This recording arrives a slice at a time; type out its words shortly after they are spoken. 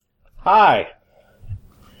Hi.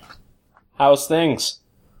 How's things?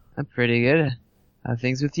 I'm pretty good. How are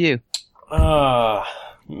things with you?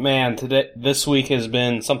 Man, this week has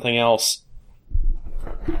been something else.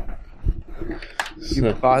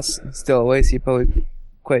 Your boss still away, so you're probably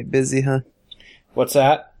quite busy, huh? What's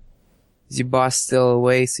that? Is your boss still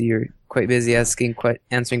away, so you're quite busy answering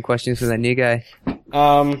questions for that new guy?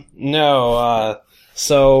 No,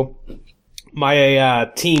 so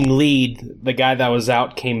my team lead, the guy that was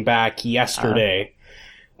out, came back yesterday,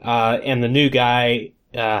 and the new guy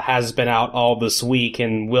has been out all this week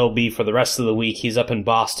and will be for the rest of the week. He's up in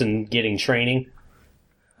Boston getting training.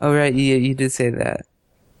 Oh, right, you did say that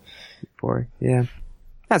before, yeah.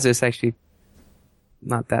 So it's actually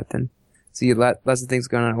not that then. So you have lots of things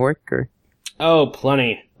going on at work, or? Oh,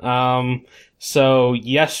 plenty. So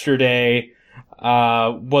yesterday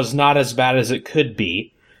was not as bad as it could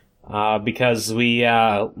be because we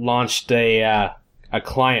launched a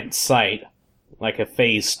client site, like a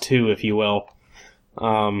phase 2, if you will.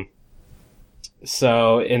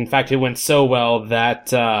 So in fact, it went so well that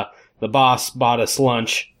the boss bought us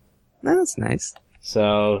lunch. Oh, that's nice.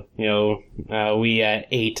 So we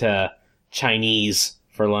ate Chinese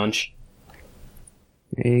for lunch.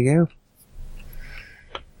 There you go.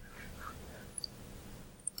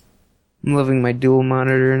 I'm loving my dual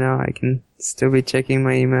monitor now. I can still be checking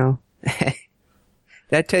my email. Did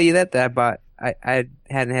I tell you that I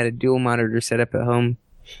hadn't had a dual monitor set up at home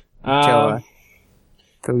until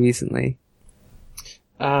recently.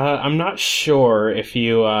 I'm not sure if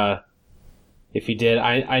you did.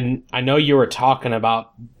 I know you were talking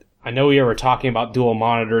about. I know you were talking about dual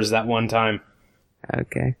monitors that one time.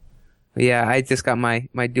 Okay. Yeah, I just got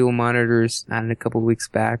my dual monitors a couple weeks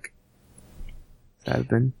back. So I've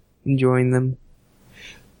been enjoying them.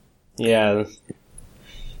 Yeah.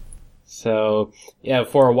 So, yeah,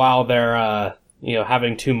 for a while there,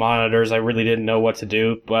 having two monitors, I really didn't know what to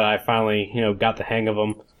do, but I finally, got the hang of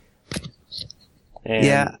them. And,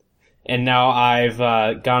 yeah. And now I've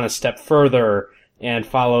gone a step further and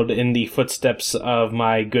followed in the footsteps of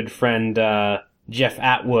my good friend Jeff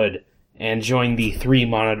Atwood and joined the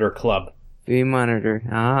 3-monitor club. 3-monitor,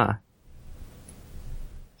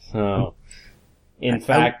 So, in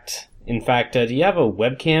fact, do you have a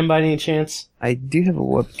webcam by any chance? I do have a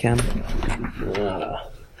webcam.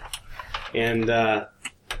 And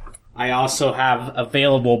I also have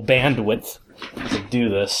available bandwidth to do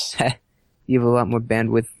this. You have a lot more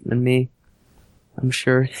bandwidth than me, I'm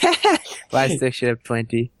sure. But I still should have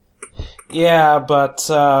plenty. Yeah, but,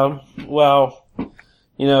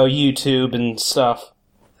 YouTube and stuff.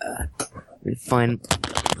 Fine.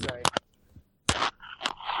 Sorry.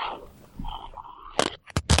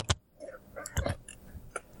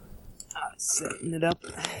 Setting it up.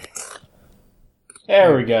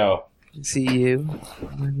 There we go. See you.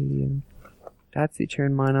 That's the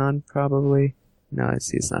turn mine on, probably. No, I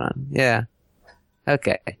see it's not on. Yeah.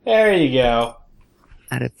 Okay. There you go.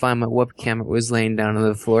 I had to find my webcam. It was laying down on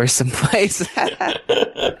the floor someplace.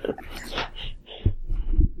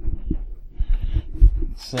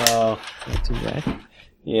 So, not too bad.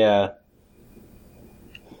 Yeah.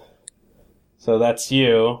 So that's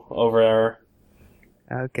you over there.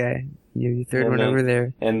 Okay. Your third one over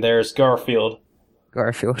there. And there's Garfield.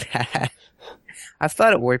 Garfield. I've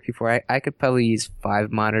thought it worked before. I could probably use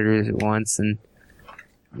 5 monitors at once, and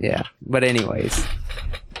yeah. But anyways,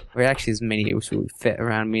 or actually as many as would fit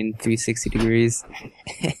around me in 360 degrees.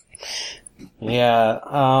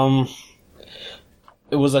 Yeah.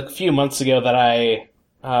 It was a few months ago that I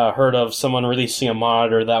heard of someone releasing a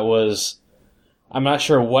monitor that was, I'm not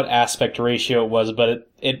sure what aspect ratio it was, but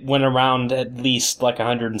it went around at least like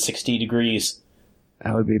 160 degrees.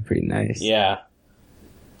 That would be pretty nice. Yeah.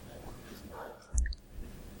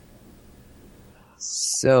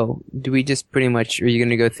 So, do we just pretty much, are you going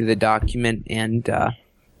to go through the document and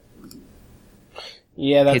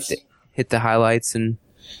yeah, that's hit the highlights and...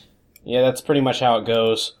 Yeah, that's pretty much how it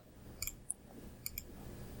goes.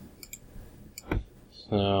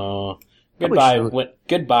 So, goodbye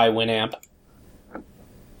Winamp.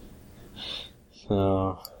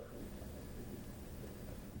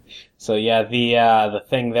 So yeah, the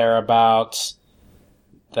thing there about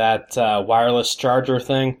that wireless charger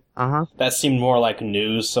thing. That seemed more like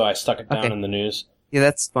news, so I stuck it down in the news. Yeah,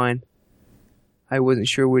 that's fine. I wasn't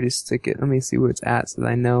sure where to stick it. Let me see where it's at so that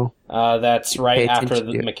I know. That's right after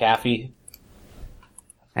the McAfee.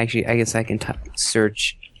 Actually, I guess I can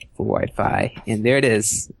search for Wi-Fi, and there it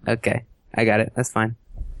is. Okay, I got it. That's fine.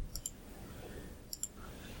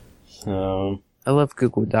 I love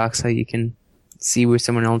Google Docs, how you can see where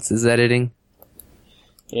someone else is editing.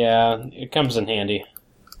 Yeah, it comes in handy.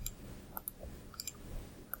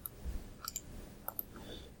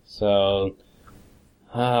 So,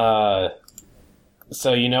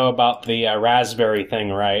 so you know about the Raspberry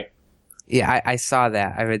thing, right? Yeah, I saw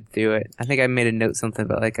that. I read through it. I think I made a note something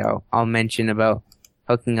about like I'll mention about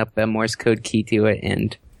hooking up a Morse code key to it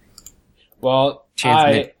and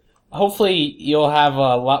transmit. Hopefully you'll have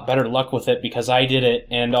a lot better luck with it because I did it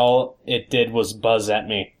and all it did was buzz at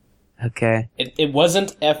me. Okay. It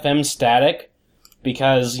wasn't FM static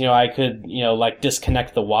because, I could, like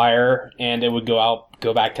disconnect the wire and it would go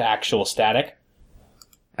back to actual static.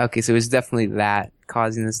 Okay, so it was definitely that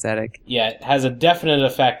causing the static. Yeah, it has a definite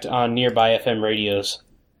effect on nearby FM radios.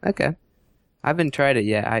 Okay. I haven't tried it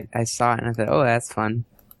yet. I saw it and I thought, oh, that's fun.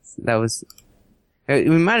 It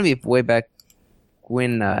reminded me of way back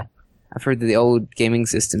when I've heard that the old gaming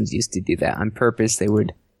systems used to do that on purpose. They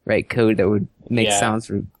would write code that would make sounds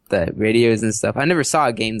for the radios and stuff. I never saw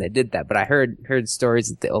a game that did that, but I heard stories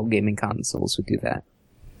that the old gaming consoles would do that.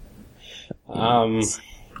 Let's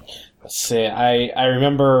see. I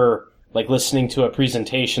remember like listening to a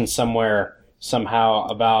presentation somehow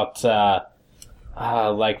about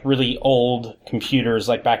like really old computers,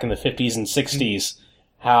 like back in the 50s and 60s.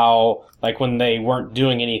 How like when they weren't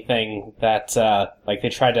doing anything, that like they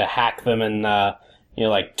tried to hack them and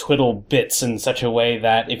like twiddle bits in such a way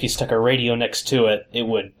that if you stuck a radio next to it, it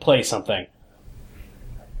would play something.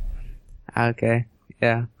 Okay,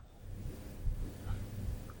 yeah.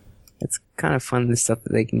 It's kind of fun, the stuff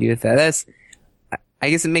that they can do with that. I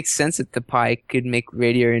guess it makes sense that the Pi could make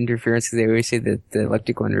radio interference, because they always say that the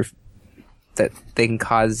electrical that they can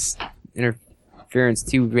cause interference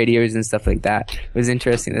to radios and stuff like that. It was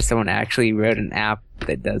interesting that someone actually wrote an app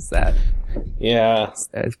that does that. Yeah.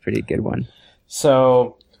 That was a pretty good one.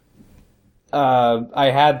 So, I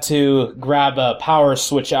had to grab a power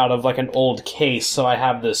switch out of like an old case, so I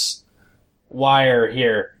have this wire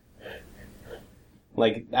here.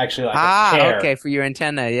 Like, actually like a pair. Okay, for your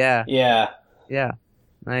antenna, yeah. Yeah. Yeah,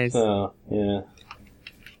 nice. So, yeah.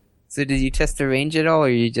 So did you test the range at all, or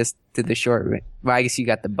you just did the short range? Well, I guess you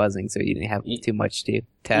got the buzzing, so you didn't have too much to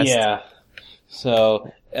test. Yeah. So,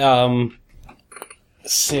 it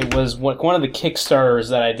was one of the Kickstarters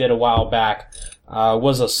that I did a while back,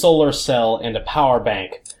 was a solar cell and a power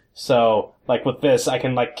bank. So, like with this, I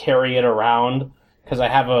can like carry it around, because I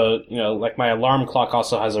have like my alarm clock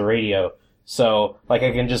also has a radio. So, like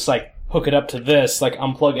I can just like hook it up to this, like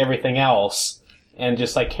unplug everything else, and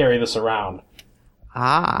just like carry this around.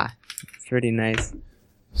 Ah, pretty nice.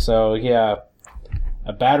 So, yeah,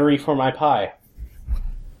 a battery for my Pi.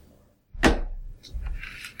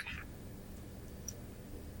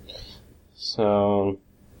 So,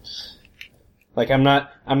 like I'm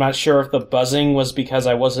not sure if the buzzing was because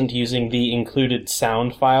I wasn't using the included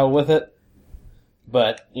sound file with it,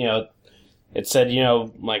 but, it said,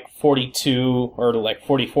 like 42 or like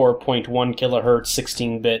 44.1 kilohertz,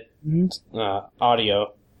 16-bit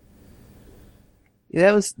audio. Yeah,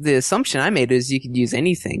 that was the assumption I made, is you could use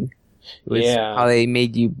anything. Yeah. How they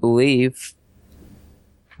made you believe.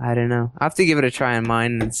 I don't know. I'll have to give it a try on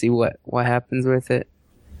mine and see what happens with it.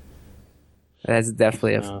 That's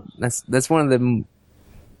definitely that's one of the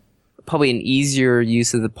probably an easier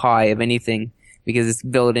use of the Pi of anything, because it's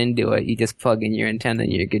built into it. You just plug in your antenna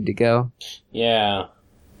and you're good to go. Yeah.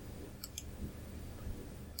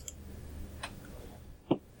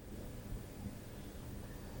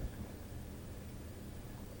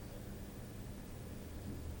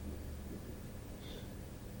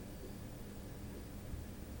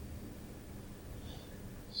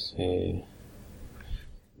 Let's see.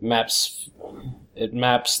 It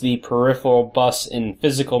maps the peripheral bus in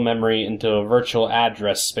physical memory into a virtual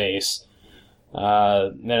address space.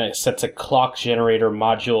 Then it sets a clock generator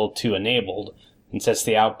module to enabled, and sets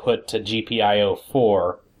the output to GPIO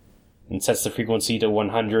 4, and sets the frequency to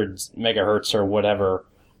 100 megahertz or whatever,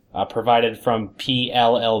 provided from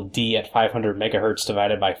PLLD at 500 megahertz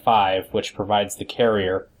divided by 5, which provides the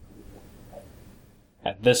carrier.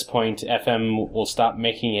 At this point, FM will stop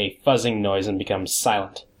making a fuzzing noise and become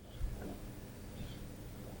silent.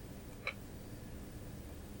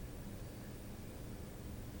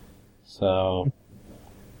 So,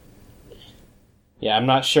 yeah, I'm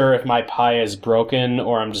not sure if my Pi is broken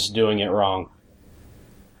or I'm just doing it wrong.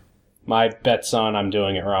 My bet's on I'm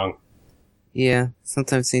doing it wrong. Yeah,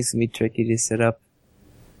 sometimes things can be tricky to set up.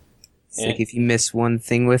 It's like if you miss one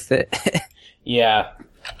thing with it. Yeah.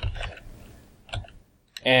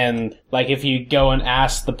 And, like, if you go and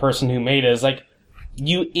ask the person who made it, it's like,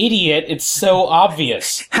 you idiot, it's so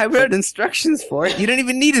obvious. I wrote instructions for it. You don't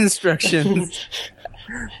even need instructions.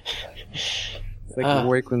 It's like at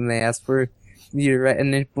work when they ask for you to write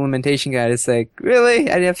an implementation guide. It's like,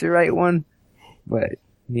 really? I'd have to write one? But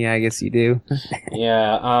Yeah, I guess you do.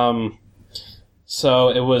 Yeah. So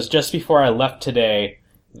it was just before I left today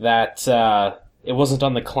that it wasn't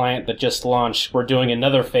on the client that just launched. We're doing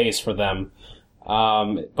another phase for them,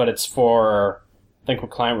 but it's for, I think,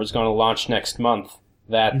 what client was going to launch next month.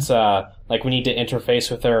 That like we need to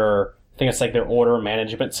interface with their, I think it's like their order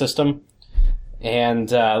management system, and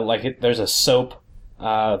there's a soap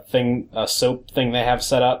thing they have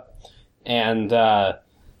set up, and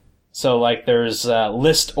so like there's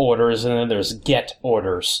list orders and then there's get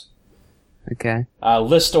orders. Okay.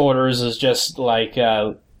 List orders is just like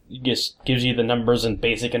just gives you the numbers and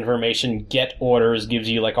basic information. Get orders gives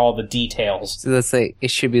you like all the details. So that's like,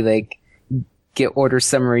 it should be like get order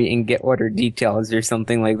summary and get order details or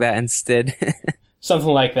something like that instead. Something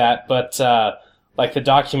like that, but like the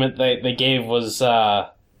document they gave was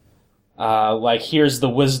like here's the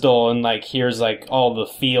WSDL and like here's like all the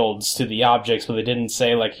fields to the objects, but they didn't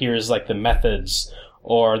say like here's like the methods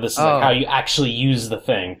or this is like how you actually use the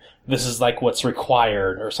thing. This is like what's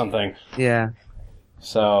required or something. Yeah.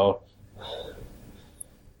 So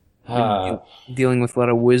dealing with a lot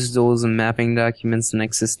of WSDLs and mapping documents and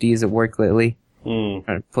XSDs at work lately.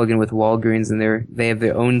 Plug in with Walgreens, and they have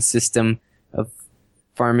their own system of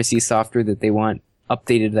pharmacy software that they want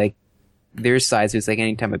updated, like their side. So it's like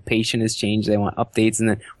anytime a patient is changed, they want updates, and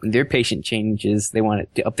then when their patient changes, they want it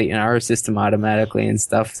to update in our system automatically and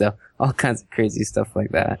stuff. So all kinds of crazy stuff like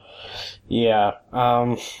that. Yeah.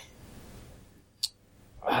 And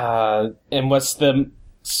what's the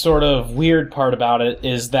sort of weird part about it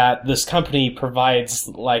is that this company provides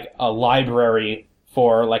like a library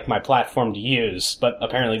for like my platform to use, but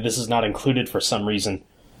apparently this is not included for some reason.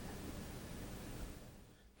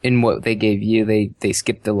 In what they gave you, they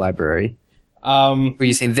skipped the library. Were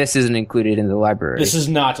you saying this isn't included in the library? This is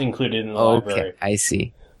not included in the library. Okay, I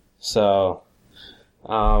see. So,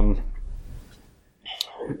 let's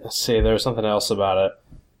see, there's something else about it,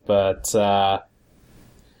 but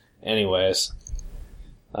anyways,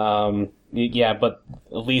 yeah, but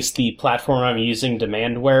at least the platform I'm using,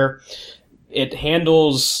 Demandware, it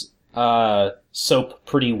handles SOAP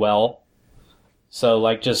pretty well. So,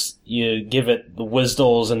 like, just you give it the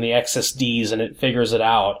WSDLs and the XSDs and it figures it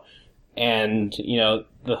out. And, you know,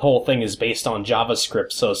 the whole thing is based on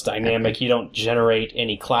JavaScript, so it's dynamic. You don't generate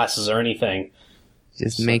any classes or anything.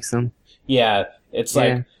 Just makes them. Yeah, it's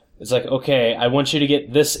like, okay, I want you to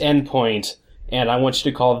get this endpoint, and I want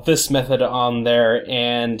you to call this method on there,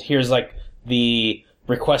 and here's, like, the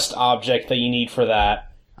request object that you need for that.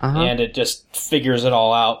 And it just figures it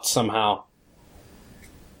all out somehow.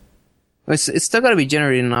 It's still got to be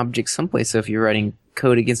generated an object someplace. So if you're writing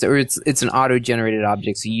code against it, or it's an auto-generated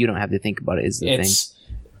object, so you don't have to think about it. Is the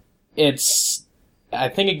thing? I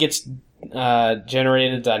think it gets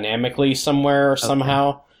generated dynamically somewhere or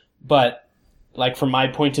somehow, but like from my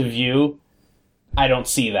point of view, I don't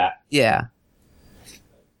see that. Yeah,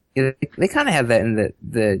 they kind of have that in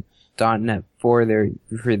the .NET 4 there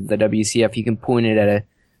for the WCF. You can point it at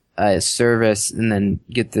a service and then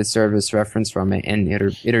get the service reference from it, and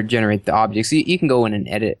it'll generate the object. So you can go in and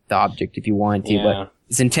edit the object if you want to, but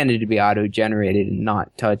it's intended to be auto-generated and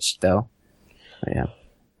not touched, though. But yeah.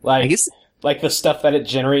 Like, I guess, like the stuff that it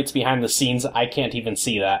generates behind the scenes, I can't even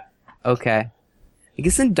see that. Okay. I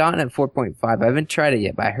guess in .NET 4.5, I haven't tried it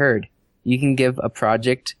yet, but I heard you can give a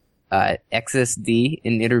project XSD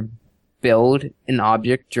and it'll build an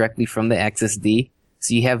object directly from the XSD.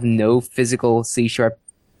 So you have no physical C#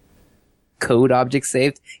 code object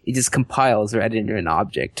saved. It just compiles right into an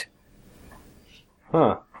object.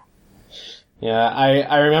 Huh. Yeah,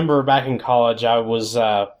 I remember back in college I was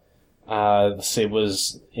let's see, it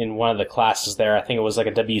was in one of the classes there. I think it was like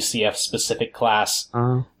a WCF specific class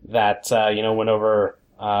that went over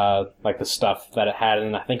like the stuff that it had,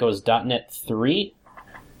 and I think it was .NET 3.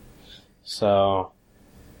 So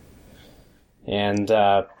and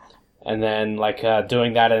then like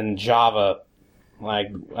doing that in Java,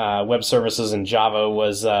 like web services in Java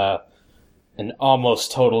was an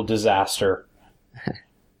almost total disaster.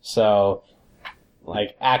 So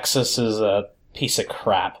like Axis is a piece of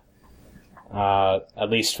crap, at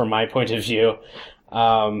least from my point of view.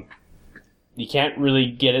 You can't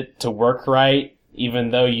really get it to work right,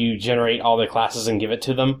 even though you generate all the classes and give it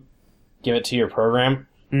to your program.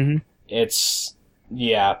 Mm-hmm.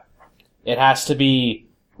 It has to be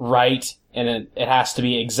right, and it has to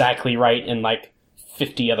be exactly right in like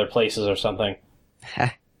 50 other places or something.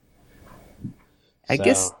 I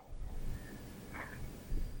guess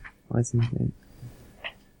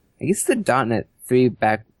the .NET 3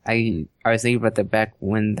 back, I was thinking about that back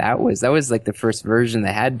when that was like the first version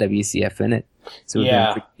that had WCF in it. So it would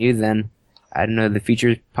have been pretty new then. I don't know, the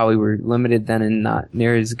features probably were limited then and not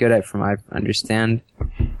near as good from what I understand.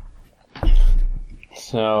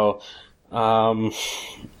 So, see,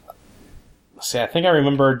 I think I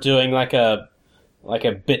remember doing like a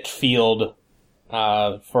bit field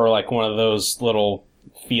for like one of those little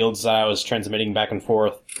fields that I was transmitting back and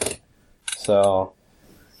forth. So,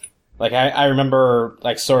 like I remember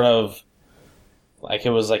like sort of like it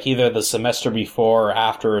was like either the semester before or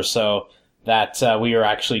after or so that we were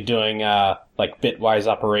actually doing like bitwise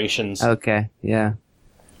operations. Okay, yeah.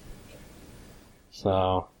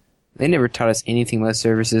 So they never taught us anything about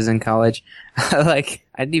services in college. Like,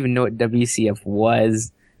 I didn't even know what WCF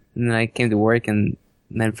was. And then I came to work, and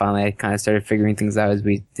then finally I kind of started figuring things out as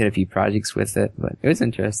we did a few projects with it. But it was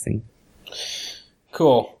interesting.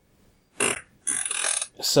 Cool.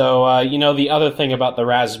 So, you know the other thing about the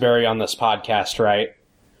Raspberry on this podcast, right?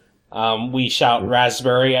 We shout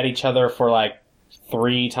Raspberry at each other for like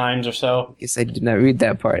 3 times or so. Guess I did not read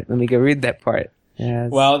that part. Let me go read that part.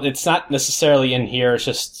 Yes. Well, it's not necessarily in here, it's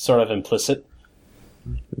just sort of implicit.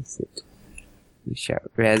 Implicit. You shout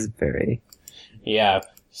Raspberry. Yeah,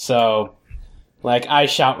 so, like, I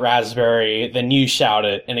shout Raspberry, then you shout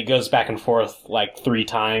it, and it goes back and forth like 3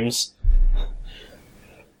 times.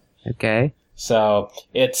 Okay. So,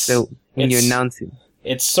 when you announce it.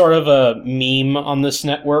 It's sort of a meme on this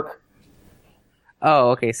network.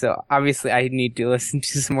 Oh, okay. So obviously I need to listen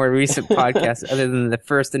to some more recent podcasts other than the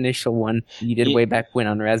first initial one you did way back when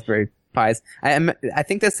on Raspberry Pis. I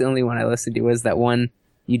think that's the only one I listened to was that one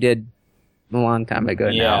you did a long time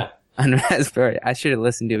ago now on Raspberry. I should have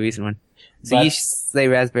listened to a recent one. So you say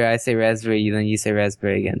Raspberry, I say Raspberry, then you say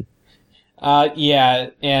Raspberry again.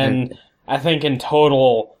 Yeah, and I think in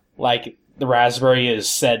total, like, the Raspberry is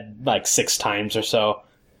said like 6 times or so.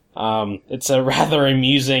 It's a rather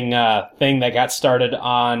amusing thing that got started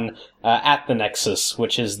on at the Nexus,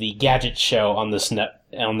 which is the gadget show on this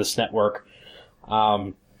network.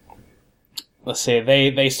 Let's see,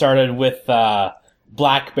 they started with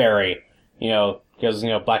BlackBerry, because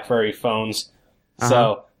BlackBerry phones. Uh-huh.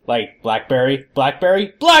 So like BlackBerry.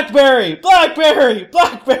 Okay.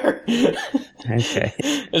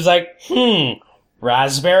 It's like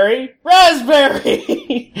Raspberry.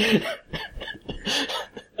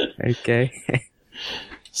 Okay.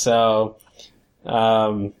 So,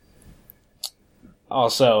 and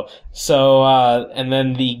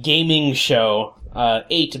then the gaming show,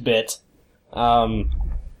 8-bit,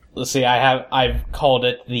 let's see, I've called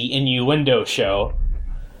it the Innuendo Show.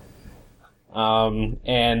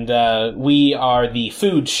 And we are the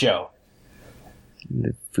Food Show.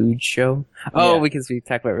 The Food Show? Oh, yeah. Because we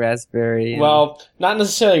talk about Raspberry. Well, not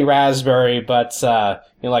necessarily Raspberry, but,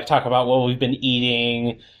 like talk about what we've been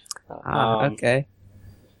eating. Okay.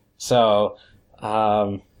 So,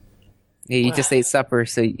 yeah, you just ate supper,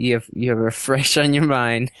 so you have a fresh on your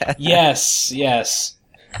mind. Yes. Let's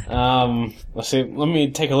see. Let me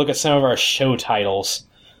take a look at some of our show titles.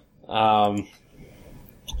 Let's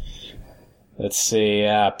see.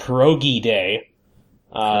 Pierogi Day.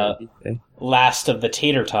 Last of the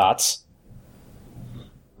Tater Tots.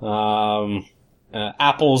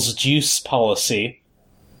 Apple's Juice Policy.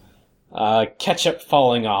 Ketchup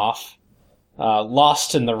Falling Off.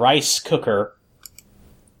 Lost in the Rice Cooker.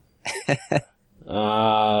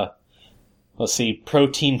 Let's see.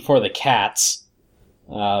 Protein for the Cats.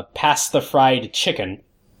 Pass the Fried Chicken.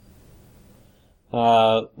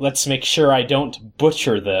 Let's make sure I don't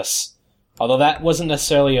butcher this. Although that wasn't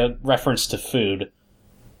necessarily a reference to food.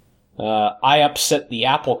 I upset the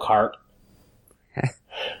apple cart.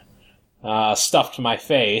 Stuffed my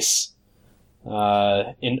face.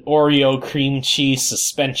 An Oreo cream cheese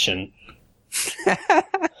suspension.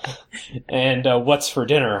 And what's for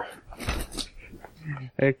dinner?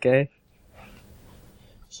 Okay.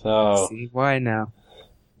 So, see why now?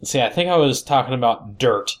 See, I think I was talking about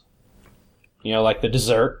dirt. Like the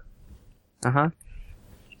dessert. Uh-huh.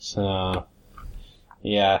 So,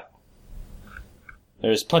 yeah.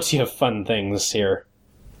 There's plenty of fun things here.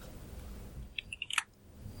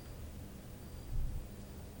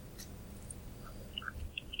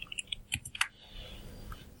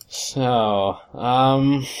 So,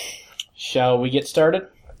 shall we get started?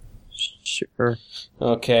 Sure.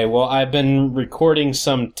 Okay, well, I've been recording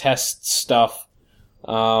some test stuff,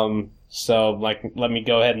 so, let me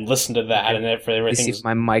go ahead and listen to that, and if everything's... You see if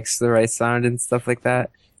my mic's the right sound and stuff like that?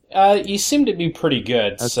 You seem to be pretty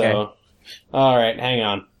good, okay. So... Alright, hang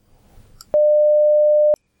on.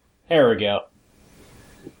 There we go.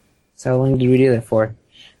 So how long did we do that for?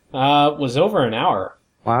 It was over an hour.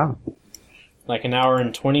 Wow. Like an hour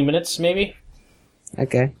and 20 minutes, maybe?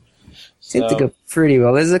 Okay. Seemed to go pretty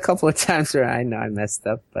well. There's a couple of times where I know I messed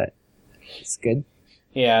up, but... It's good.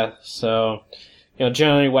 Yeah, so,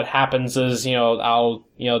 generally what happens is, I'll,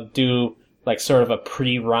 do, like, sort of a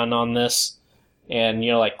pre-run on this, and,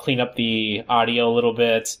 like, clean up the audio a little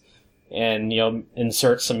bit, and,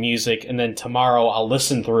 insert some music, and then tomorrow I'll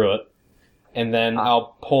listen through it, and then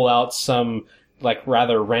I'll pull out some, like,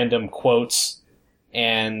 rather random quotes,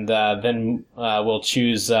 and then we'll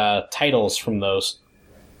choose titles from those.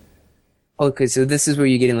 Okay, so this is where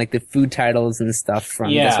you're getting, like, the food titles and stuff from.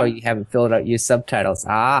 Yeah. That's why you haven't filled out your subtitles.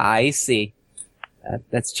 Ah, I see.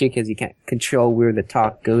 That's true, because you can't control where the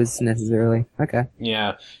talk goes necessarily. Okay.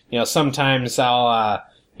 Yeah. Sometimes I'll,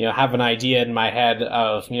 have an idea in my head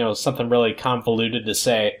of, something really convoluted to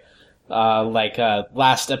say.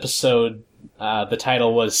 Last episode, the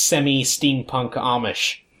title was Semi-Steampunk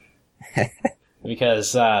Amish.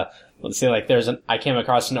 Because, let's see, like, I came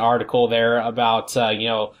across an article there about,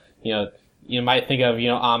 you might think of,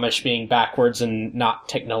 Amish being backwards and not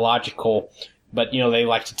technological, but, they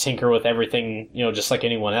like to tinker with everything, just like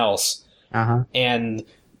anyone else. Uh-huh. And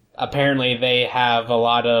apparently they have a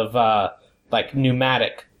lot of, like,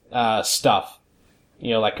 pneumatic, stuff,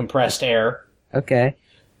 like compressed air. Okay.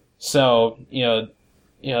 So, they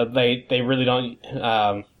really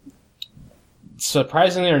don't,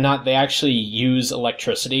 surprisingly or not, they actually use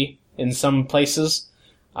electricity in some places.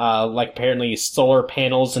 Like apparently solar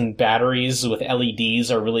panels and batteries with LEDs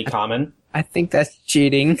are really common. I think that's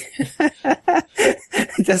cheating.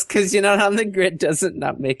 Just because you're not on the grid doesn't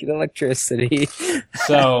not make it electricity.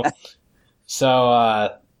 So,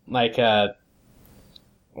 like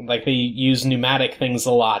they use pneumatic things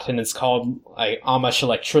a lot, and it's called like Amish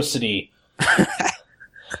electricity.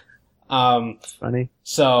 Funny.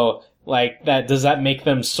 So, like does that make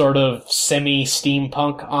them sort of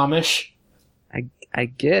semi-steampunk Amish? I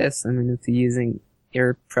guess. I mean, if they're using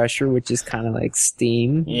air pressure, which is kind of like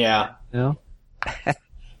steam. Yeah. You know?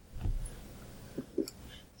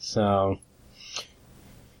 So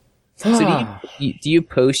do you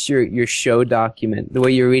post your show document? The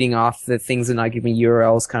way you're reading off the things and not giving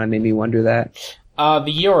URLs kind of made me wonder that.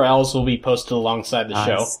 The URLs will be posted alongside the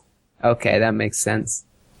show. Okay, that makes sense.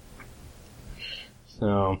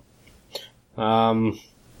 So, let's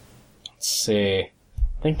see.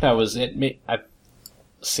 I think that was it.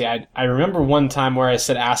 I remember one time where I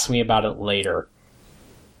said, ask me about it later.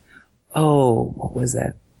 Oh, what was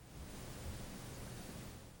that?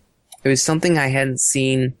 It was something I hadn't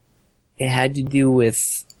seen. It had to do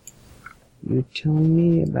with, you were telling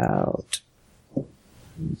me about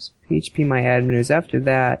PHP My Admin. It was after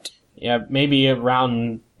that. Yeah, maybe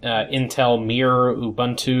around Intel, Mir,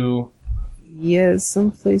 Ubuntu. Yeah,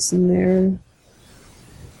 someplace in there.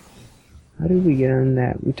 How did we get on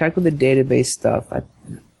that? We talked about the database stuff. I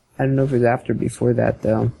don't know if it was after or before that,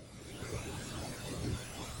 though.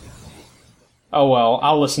 Oh, well,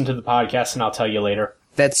 I'll listen to the podcast and I'll tell you later.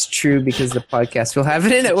 That's true, because the podcast will have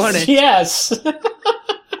it in it, won't it? Yes!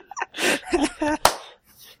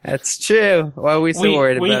 That's true. Why are we so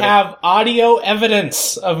worried about it? We have audio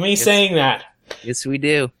evidence of me saying that. Yes, we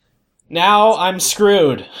do. Now I'm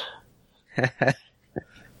screwed.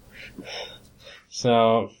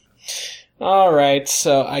 So, alright,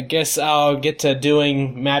 so I guess I'll get to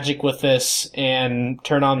doing magic with this and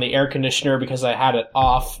turn on the air conditioner because I had it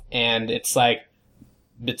off, and it's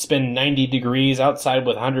been 90 degrees outside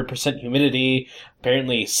with 100% humidity.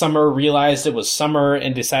 Apparently summer realized it was summer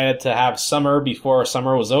and decided to have summer before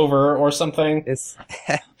summer was over or something.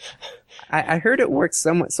 I heard it worked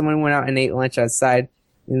somewhat. Someone went out and ate lunch outside,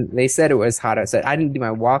 and they said it was hot outside. I didn't do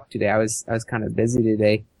my walk today. I was kind of busy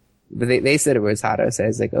today. But they said it was hot outside. I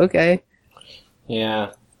was like, okay.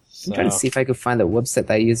 Yeah. So. I'm trying to see if I could find the website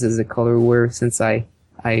that I use as a color word since I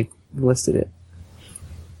listed it.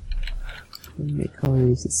 Make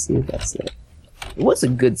colors to see if that's it. It was a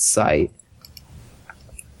good site.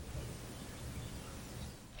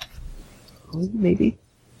 Oh, maybe.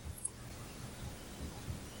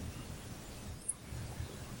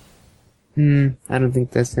 I don't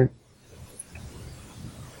think that's it.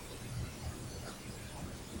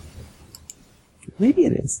 Maybe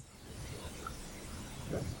it is.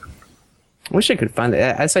 I wish I could find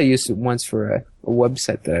it. I used it once for a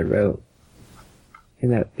website that I wrote.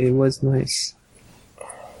 And that it was nice.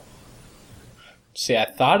 See, I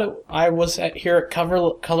thought I was here at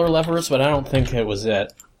Color Levers, but I don't think it was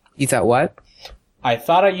it. You thought what? I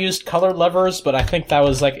thought I used Color Levers, but I think that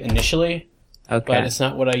was like initially. Okay. But it's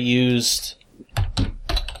not what I used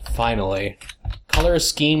finally. Color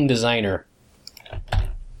Scheme Designer.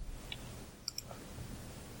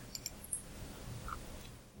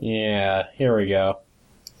 Yeah, here we go.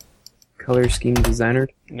 Color Scheme Designer?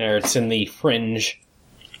 There, it's in the Fringe.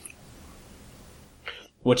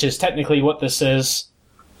 which is technically what this is.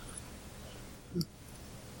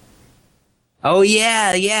 Oh,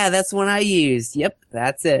 yeah, that's one I used. Yep,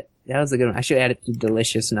 that's it. That was a good one. I should add it to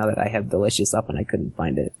Delicious now that I have Delicious up and I couldn't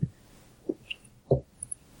find it.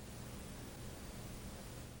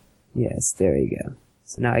 Yes, there you go.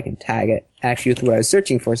 So now I can tag it actually with what I was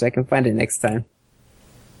searching for so I can find it next time.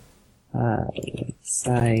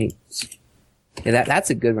 Site. Yeah, that's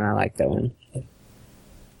a good one. I like that one.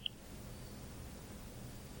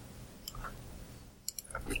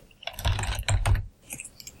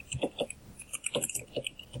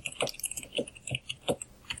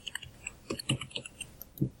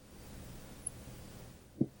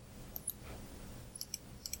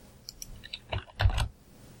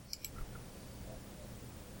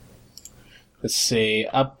 Let's see,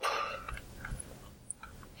 up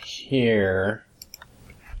here.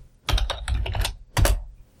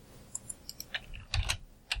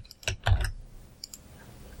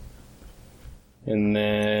 And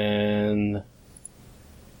then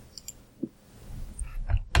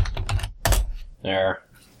there.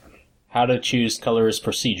 How to choose colors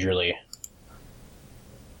procedurally.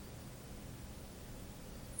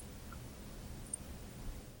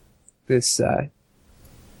 This,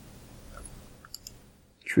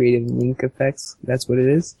 creative link effects, that's what it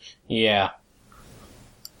is? Yeah.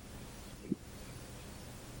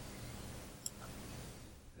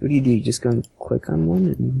 What do? You just go and click on one?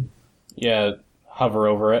 And... Yeah, hover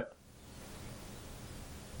over it.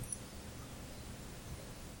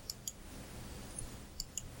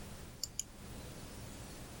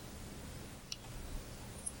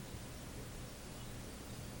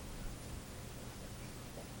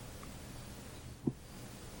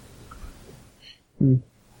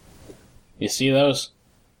 You see those?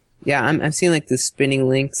 Yeah, I'm seeing like the spinning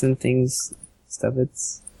links and things, stuff.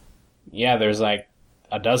 It's Yeah, there's like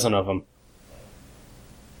a dozen of them.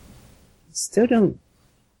 still don't.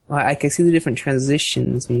 Well, I can see the different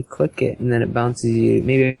transitions when you click it, and then it bounces you.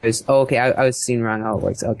 Maybe it was. Oh, okay. I was seeing wrong how it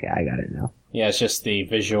works. Okay, I got it now. Yeah, it's just the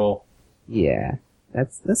visual. Yeah,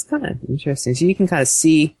 that's kind of interesting. So you can kind of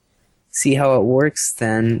see how it works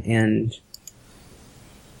then, and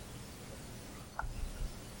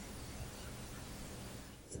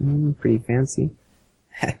pretty fancy.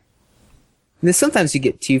 Sometimes you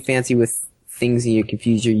get too fancy with things and you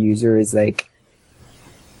confuse your user. Is like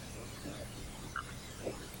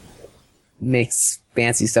makes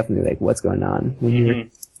fancy stuff and they're like, "What's going on?"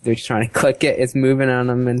 When they're trying to click it, it's moving on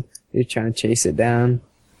them and they're trying to chase it down.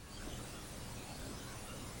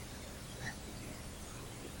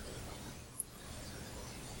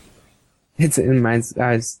 I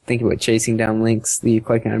was thinking about chasing down links that you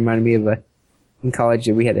click on. It reminded me of in college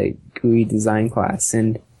we had a GUI design class,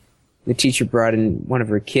 and the teacher brought in one of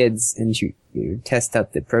her kids, and she test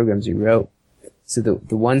out the programs we wrote. So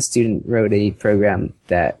the one student wrote a program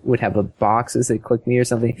that would have a box that said "click me" or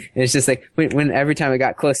something, and it's just like when every time it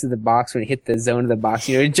got close to the box, when it hit the zone of the box,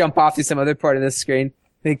 it'd jump off to some other part of the screen.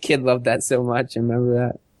 The kid loved that so much. I remember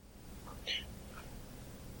that.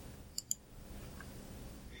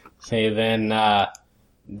 Okay, then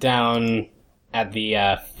down at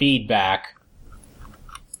the feedback,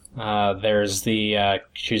 there's the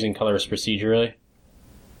choosing colors procedurally.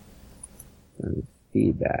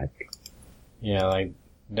 Feedback. Yeah, like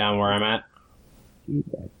down where I'm at.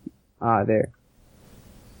 Feedback. Ah, there.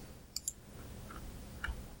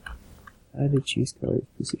 How to choose colors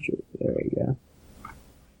procedurally. There we go.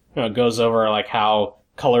 It goes over like how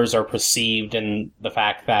colors are perceived and the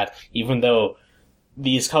fact that even though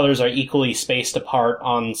these colors are equally spaced apart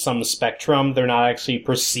on some spectrum, they're not actually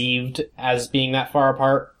perceived as being that far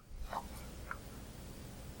apart.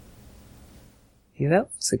 Yeah, that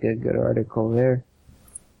looks like a good article there.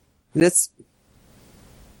 There's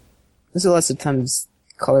lots of times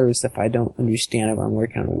color stuff I don't understand if I'm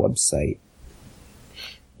working on a website.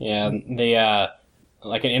 Yeah,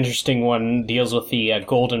 like an interesting one deals with the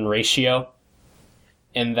golden ratio,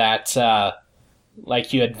 in that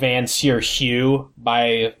like you advance your hue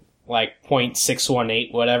by like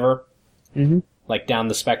 0.618 whatever, like down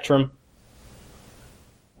the spectrum.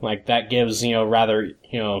 Like that gives, rather,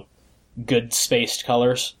 good spaced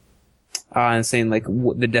colors. I'm saying like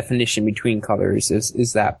the definition between colors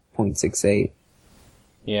is that 0.68.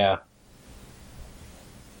 Yeah.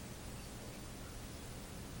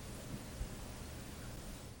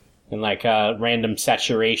 And like random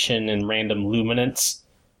saturation and random luminance.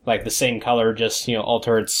 Like the same color, just,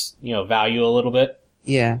 alter its, value a little bit.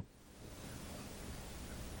 Yeah.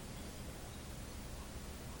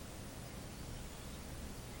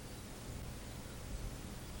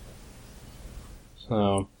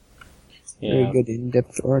 So, yeah. Very good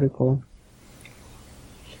in-depth article.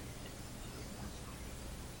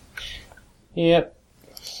 Yep.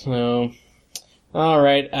 So,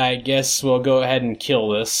 alright, I guess we'll go ahead and kill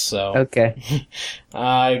this, so. Okay.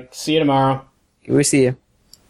 See you tomorrow. We'll see you.